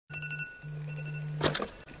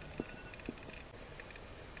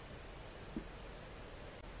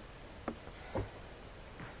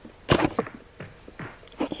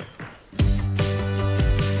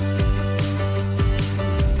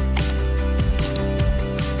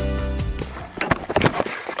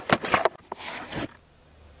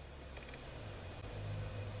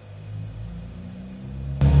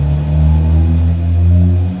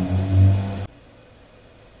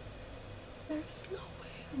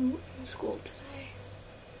School today.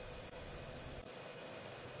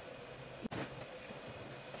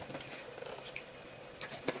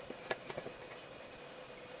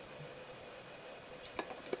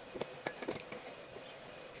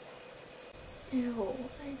 Ew,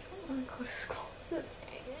 I don't want to go to school today.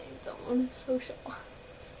 I don't want to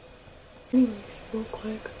socialize. Anyways, real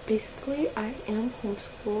quick, basically I am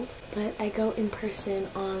homeschooled, but I go in person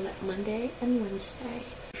on Monday and Wednesday.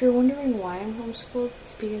 If you're wondering why I'm homeschooled,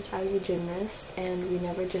 it's because I was a gymnast and we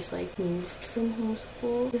never just like moved from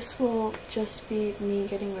homeschool. This will just be me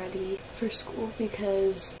getting ready for school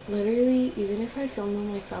because literally even if I film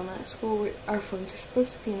on my phone at school, our phones are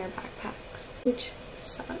supposed to be in our backpacks, which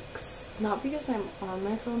sucks. Not because I'm on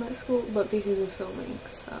my phone at school, but because of filming,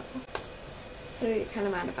 so I'm kind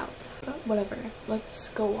of mad about that. But whatever, let's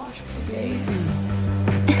go wash my face.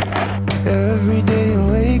 Every day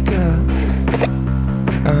I wake up,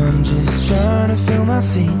 I'm just trying to feel my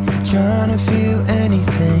feet, trying to feel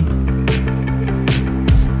anything.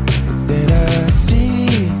 But then I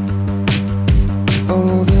see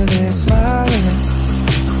over there smiling,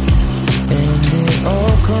 and it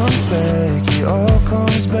all comes back, it all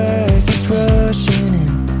comes back, it's rushing in.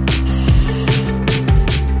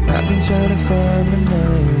 I've been trying to find the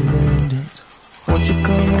never endings. Won't you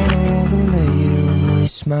come on over later and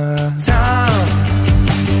waste my time?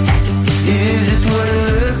 Is this what it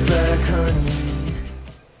looks like, honey?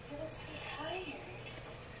 I'm so tired.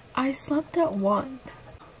 I slept at 1.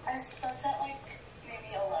 I slept at like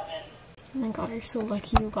maybe 11. Oh my god, you're so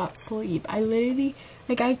lucky you got sleep. I literally,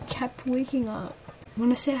 like, I kept waking up.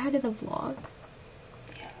 Wanna say hi to the vlog?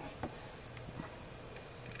 Yeah.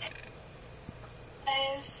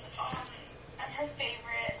 Guys, I'm her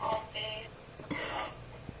favorite all day.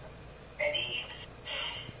 Ready?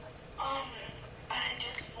 I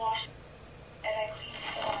just washed and I cleaned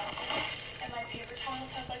it up. And my paper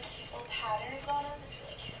towels have like cute little patterns on them. It's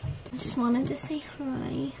really cute. I just wanted to say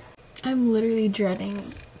hi. I'm literally dreading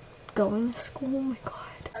going to school. Oh my god.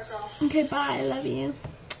 Okay, bye. I love you.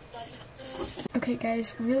 Okay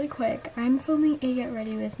guys, really quick, I'm filming a Get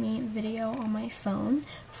Ready With Me video on my phone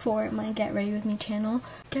for my Get Ready With Me channel.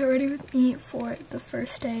 Get ready with me for the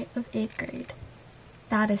first day of 8th grade.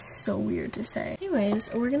 That is so weird to say.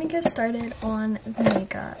 Anyways, we're gonna get started on the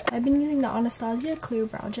makeup. I've been using the Anastasia Clear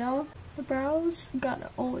Brow Gel. The brows gotta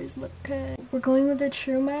always look good. We're going with the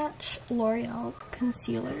True Match L'Oreal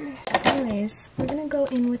Concealer. Anyways, we're gonna go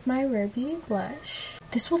in with my Rare Beauty blush.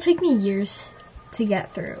 This will take me years to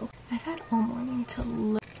get through. I've had all morning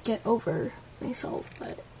to get over myself,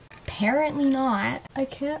 but apparently not. I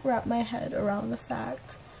can't wrap my head around the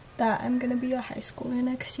fact that I'm gonna be a high schooler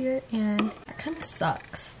next year, and that kind of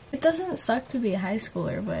sucks. It doesn't suck to be a high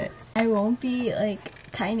schooler, but I won't be like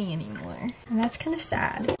tiny anymore, and that's kind of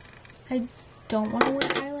sad. I don't want to wear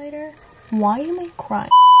highlighter. Why am I crying?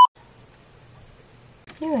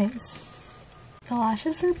 Anyways, the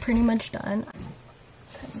lashes are pretty much done.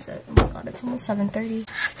 Oh my god, it's almost 7:30.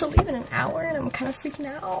 I have to leave in an hour and I'm kind of freaking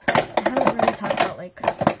out. I haven't really talked about like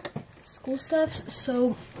school stuff,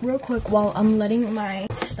 so real quick while I'm letting my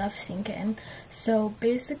stuff sink in. So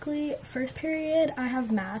basically, first period I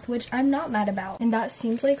have math, which I'm not mad about, and that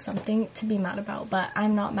seems like something to be mad about, but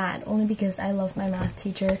I'm not mad only because I love my math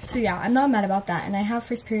teacher. So yeah, I'm not mad about that, and I have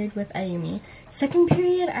first period with Ayumi. Second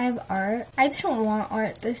period I have art. I don't want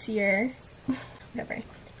art this year. Whatever.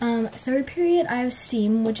 Third period, I have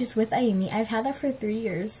STEAM, which is with Ayumi. I've had that for 3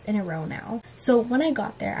 years in a row now. So when I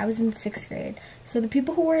got there, I was in 6th grade. So the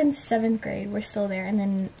people who were in 7th grade were still there, and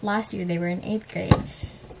then last year they were in 8th grade.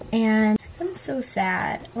 And I'm so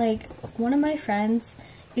sad. Like, one of my friends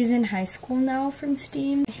is in high school now from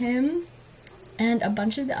STEAM. Him and a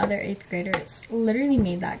bunch of the other 8th graders literally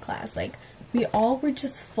made that class. Like, we all were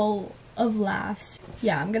just full of laughs.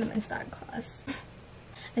 Yeah, I'm gonna miss that class.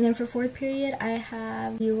 And then for 4th period, I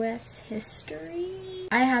have US history.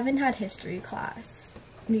 I haven't had history class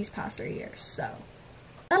these past 3 years, so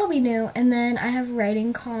that'll be new. And then I have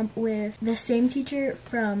writing comp with the same teacher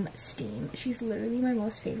from STEAM. She's literally my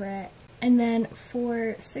most favorite. And then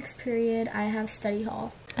for 6th period, I have study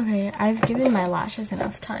hall. Okay, I've given my lashes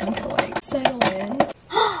enough time to like settle in.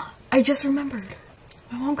 I just remembered.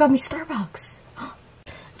 My mom got me Starbucks.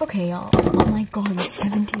 Okay, y'all. Oh my god,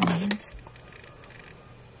 17 minutes.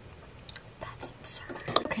 That's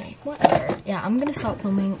absurd. Okay, whatever. Yeah, I'm gonna stop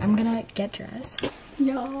filming. I'm gonna get dressed.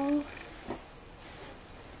 Y'all.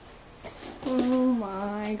 Oh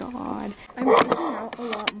my god. I'm freaking out a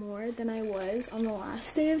lot more than I was on the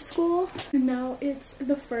last day of school. And now it's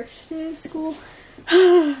the first day of school.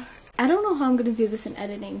 I don't know how I'm gonna do this in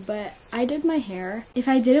editing, but I did my hair. If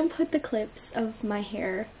I didn't put the clips of my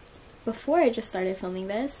hair before I just started filming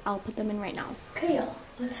this, I'll put them in right now. Okay, y'all,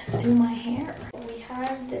 let's do my hair. We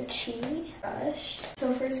have the Chi brush.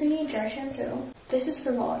 So first we need dry shampoo. This is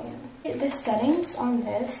for volume. The settings on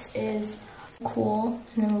this is cool,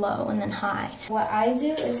 and then low, and then high. What I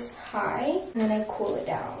do is high, and then I cool it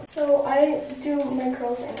down. So I do my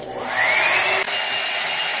curls into this.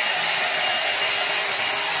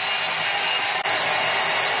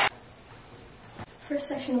 First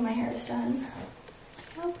section of my hair is done.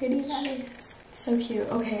 How pretty that is. So cute.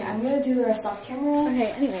 Okay, I'm gonna do the rest off camera.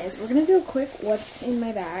 Okay, anyways, we're gonna do a quick what's in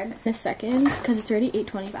my bag in a second, because it's already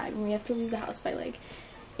 8:25 and we have to leave the house by like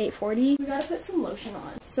 8:40. We gotta put some lotion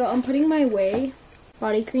on. So I'm putting my Way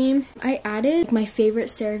body cream. I added my favorite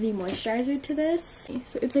CeraVe moisturizer to this.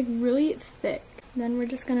 So it's like really thick. Then we're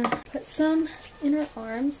just gonna put some in our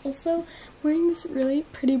arms. Also, wearing this really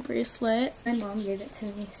pretty bracelet. My mom gave it to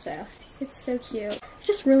me, so it's so cute. I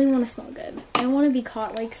just really want to smell good. I don't want to be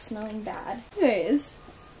caught like smelling bad. Anyways,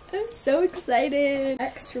 I'm so excited.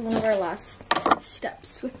 Next, for one of our last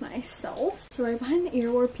steps with myself. So right behind the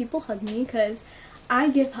ear where people hug me, because I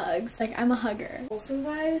give hugs. Like, I'm a hugger. Also,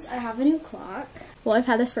 guys, I have a new clock. Well, I've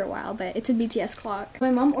had this for a while, but it's a BTS clock.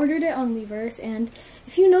 My mom ordered it on Weverse, and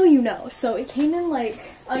if you know, you know. So it came in like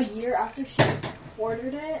a year after she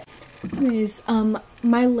ordered it. Anyways,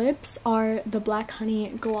 my lips are the Black Honey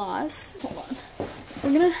gloss. Hold on.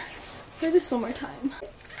 We're gonna wear this one more time.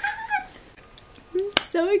 I'm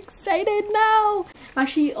so excited now.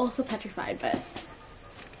 Actually, also petrified, but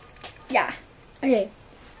yeah. Okay.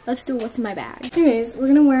 Let's do what's in my bag. Anyways, we're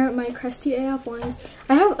gonna wear my crusty AF ones.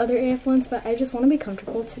 I have other AF ones, but I just want to be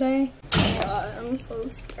comfortable today. Oh god, I'm so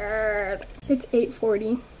scared. It's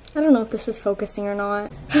 8:40. I don't know if this is focusing or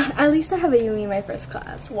not. At least I have a UE in my first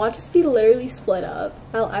class. Watch us be literally split up.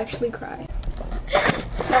 I'll actually cry.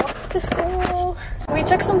 Off to school. We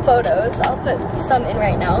took some photos. I'll put some in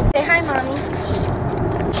right now. Say hi,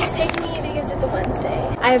 mommy. She's taking me because it's a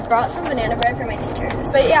Wednesday. I brought some banana bread for my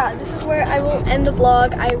teachers. But yeah, this is where I will end the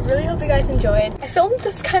vlog. I really hope you guys enjoyed. I filmed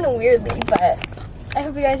this kind of weirdly, but I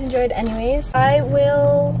hope you guys enjoyed anyways. I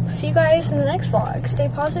will see you guys in the next vlog. Stay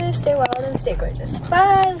positive, stay wild, and stay gorgeous.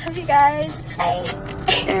 Bye! Love you guys. Bye!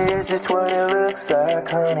 Is this what it looks like,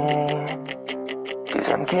 honey? 'Cause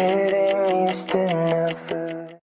I'm getting used to nothing.